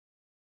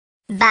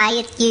Buy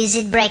it, use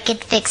it, break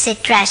it, fix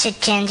it, trash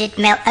it, change it,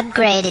 melt,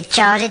 upgrade it,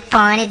 charge it,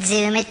 point it,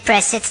 zoom it,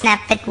 press it,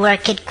 snap it,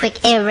 work it, quick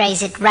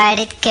erase it, write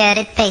it, cut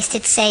it, paste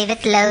it, save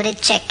it, load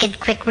it, check it,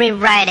 quick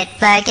rewrite it,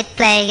 plug it,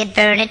 play it,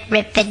 burn it,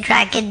 rip it,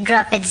 drag it,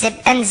 drop it, zip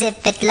unzip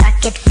it,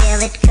 lock it,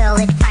 fill it, call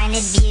it, find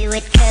it, view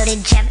it, code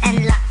it, jump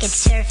and lock it,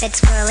 surf it,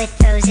 scroll it,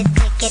 pose it,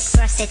 click it,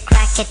 cross it,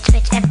 crack it,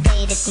 switch,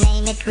 update it,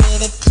 name it,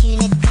 read it,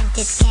 tune it, print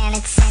it, scan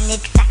it, send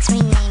it, fax,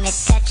 rename it,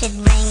 touch it,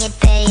 bring it,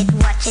 pay it,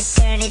 watch it,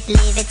 turn it,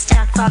 leave it,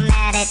 start,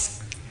 format it.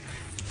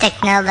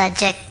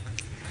 Technologic,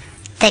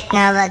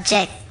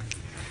 Technologic,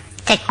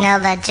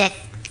 Technologic,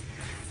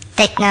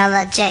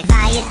 Technologic.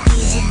 Buy it,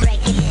 use it, break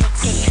it,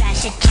 fix it,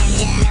 trash it,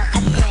 change it, melt,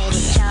 upgrade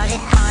it, charge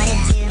it, point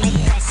it, zoom it,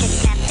 press it,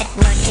 snap it,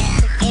 work it,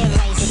 quick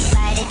erase it,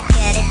 write it,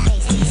 cut it,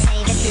 paste it,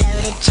 save it,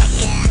 load it, check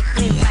it, quick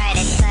rewrite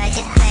it, plug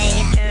it, play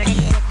it, burn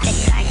it, rip it,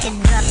 drag it,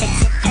 drop it,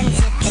 zip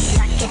unzip it,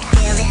 lock it,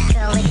 fill it,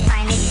 call it,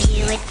 find it,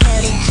 view it,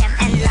 code it, jump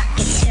and lock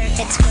it, surf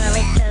it, scroll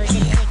it, pose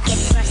it, click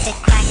it, cross it,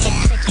 crack it,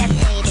 switch,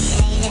 update it,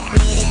 name it,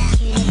 read it,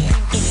 tune it,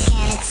 print it,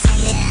 scan it,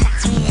 send it, fax,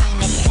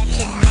 rename it, touch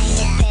it, bring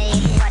it, pay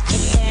it, watch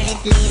it, turn it,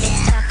 leave it,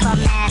 start,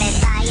 format it,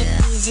 buy it,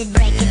 use it,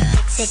 break it,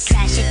 fix it,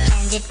 trash it,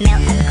 change it,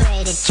 melt,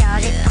 upgrade it,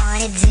 charge it,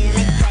 point it, zoom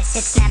it, press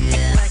it, snap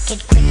it, work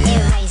it, quick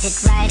erase it,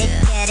 write it,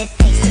 cut it,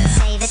 paste it,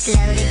 save it,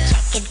 load it,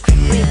 check it,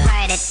 quick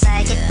rewrite it,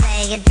 plug it,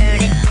 play it,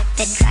 burn it, rip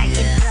it, drag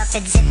it, drop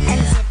it, zip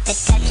unzip it,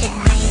 touch it,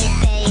 bring it,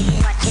 pay it,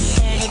 watch it,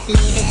 turn it,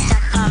 leave it,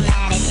 start,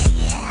 format it.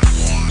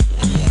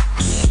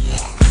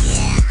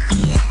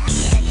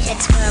 Touch it,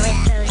 scroll it,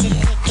 pose it,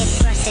 click it,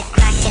 cross it,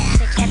 crack it,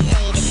 switch,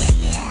 update it.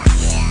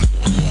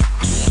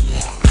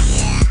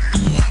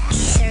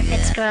 Surf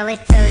it, scroll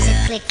it, pose it,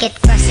 click it,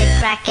 cross it,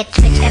 crack it,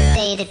 switch,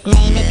 update it,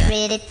 name it,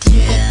 read it, tune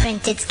it,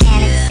 print it,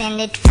 scan it,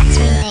 send it, fax,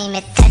 rename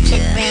it, touch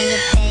it, bring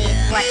it, pay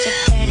it, watch it,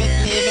 turn it,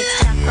 leave it,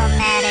 start,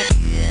 format it.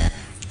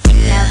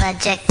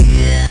 Technologic,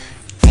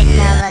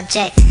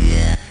 Technologic,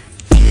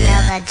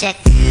 Technologic,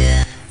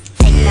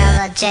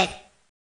 Technologic.